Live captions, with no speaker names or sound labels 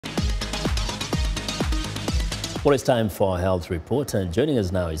Well, it's time for our health report, and joining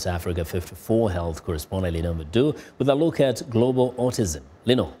us now is Africa 54 health correspondent Linord Moudou with a look at global autism.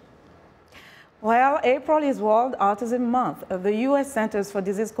 Linord. Well, April is World Autism Month. The U.S. Centers for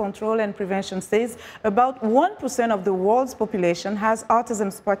Disease Control and Prevention says about 1% of the world's population has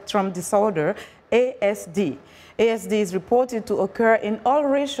autism spectrum disorder, ASD. ASD is reported to occur in all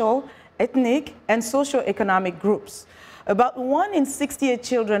racial, ethnic, and socioeconomic groups. About 1 in 68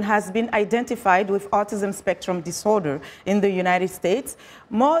 children has been identified with autism spectrum disorder in the United States.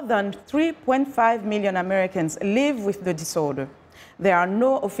 More than 3.5 million Americans live with the disorder. There are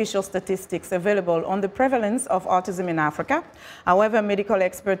no official statistics available on the prevalence of autism in Africa. However, medical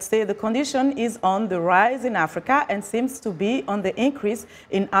experts say the condition is on the rise in Africa and seems to be on the increase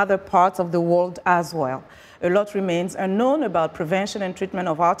in other parts of the world as well. A lot remains unknown about prevention and treatment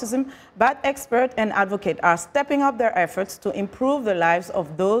of autism, but experts and advocates are stepping up their efforts to improve the lives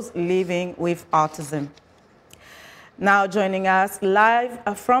of those living with autism. Now joining us live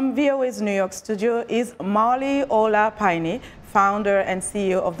from VOA's New York studio is Molly Ola Pinney, founder and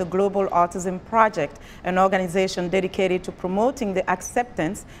CEO of the Global Autism Project, an organization dedicated to promoting the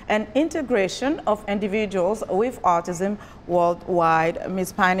acceptance and integration of individuals with autism worldwide.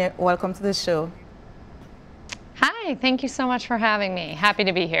 Ms. Pinney, welcome to the show. Hi, thank you so much for having me. Happy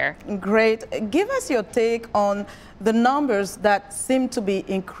to be here. Great. Give us your take on the numbers that seem to be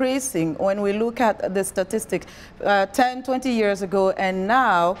increasing when we look at the statistics 10, 20 years ago and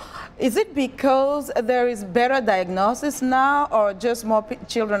now. Is it because there is better diagnosis now or just more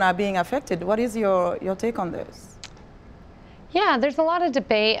children are being affected? What is your take on this? Yeah, there's a lot of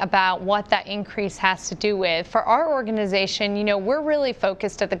debate about what that increase has to do with. For our organization, you know, we're really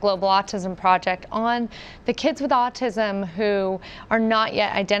focused at the Global Autism Project on the kids with autism who are not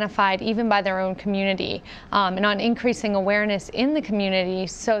yet identified even by their own community, and on increasing awareness in the community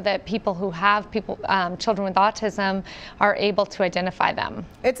so that people who have children with autism are able to identify them.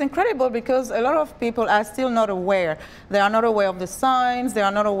 It's incredible because a lot of people are still not aware. They are not aware of the signs. They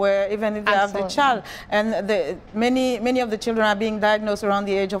are not aware even if they have the child. And many of the children are being diagnosed around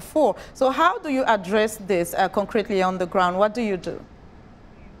the age of 4. So how do you address this concretely on the ground? What do you do?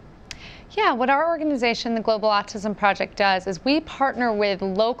 Yeah, what our organization, the Global Autism Project, does is we partner with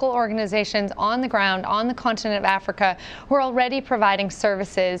local organizations on the ground on the continent of Africa who are already providing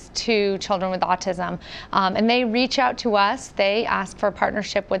services to children with autism. And they reach out to us, they ask for a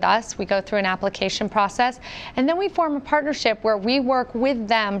partnership with us, we go through an application process, and then we form a partnership where we work with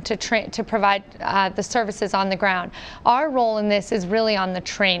them to provide the services on the ground. Our role in this is really on the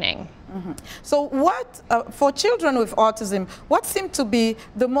training. Mm-hmm. So what, for children with autism, what seems to be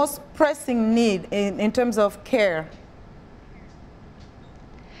the most pressing need in terms of care?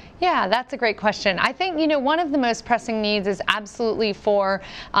 Yeah, that's a great question. I think, you know, one of the most pressing needs is absolutely for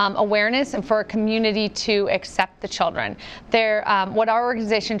awareness and for a community to accept the children. What our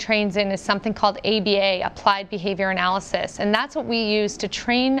organization trains in is something called ABA, Applied Behavior Analysis, and that's what we use to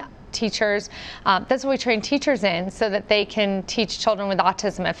train teachers. That's what we train teachers in so that they can teach children with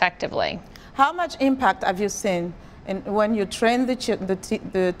autism effectively. How much impact have you seen when you train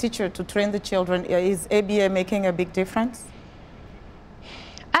the teacher to train the children? Is ABA making a big difference?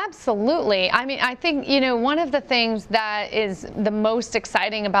 Absolutely. I mean, I think, you know, one of the things that is the most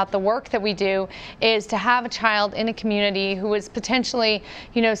exciting about the work that we do is to have a child in a community who is potentially,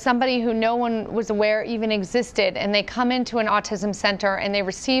 you know, somebody who no one was aware even existed, and they come into an autism center and they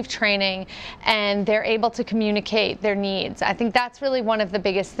receive training and they're able to communicate their needs. I think that's really one of the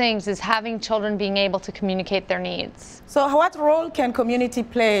biggest things, is having children being able to communicate their needs. So what role can community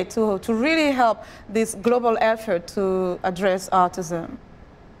play to really help this global effort to address autism?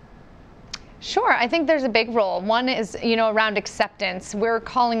 Sure, I think there's a big role. One is, you know, around acceptance. We're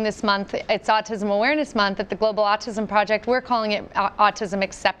calling this month, it's Autism Awareness Month at the Global Autism Project. We're calling it Autism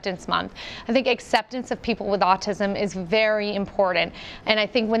Acceptance Month. I think acceptance of people with autism is very important. And I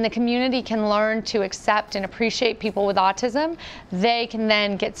think when the community can learn to accept and appreciate people with autism, they can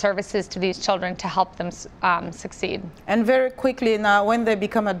then get services to these children to help them succeed. And very quickly now, when they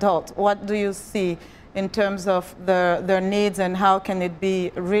become adult, what do you see in terms of their needs, and how can it be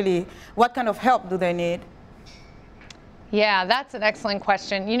really, what kind of help do they need? Yeah, that's an excellent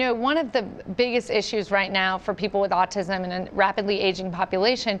question. You know, one of the biggest issues right now for people with autism and a rapidly aging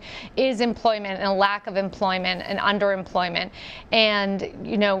population is employment, and a lack of employment and underemployment. And,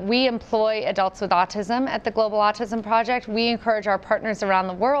 you know, we employ adults with autism at the Global Autism Project. We encourage our partners around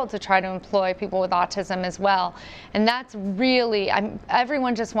the world to try to employ people with autism as well. And that's really,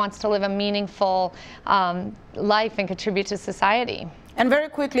 everyone just wants to live a meaningful life and contribute to society. And very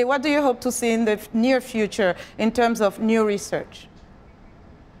quickly, what do you hope to see in the near future in terms of new research?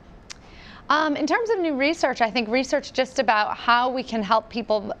 In terms of new research, I think research just about how we can help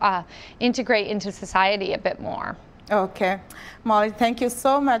people integrate into society a bit more. Okay. Molly, thank you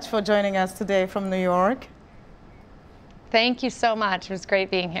so much for joining us today from New York. Thank you so much. It was great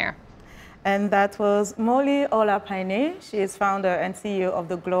being here. And that was Molly Ola Pinney. She is founder and CEO of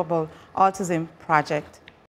the Global Autism Project.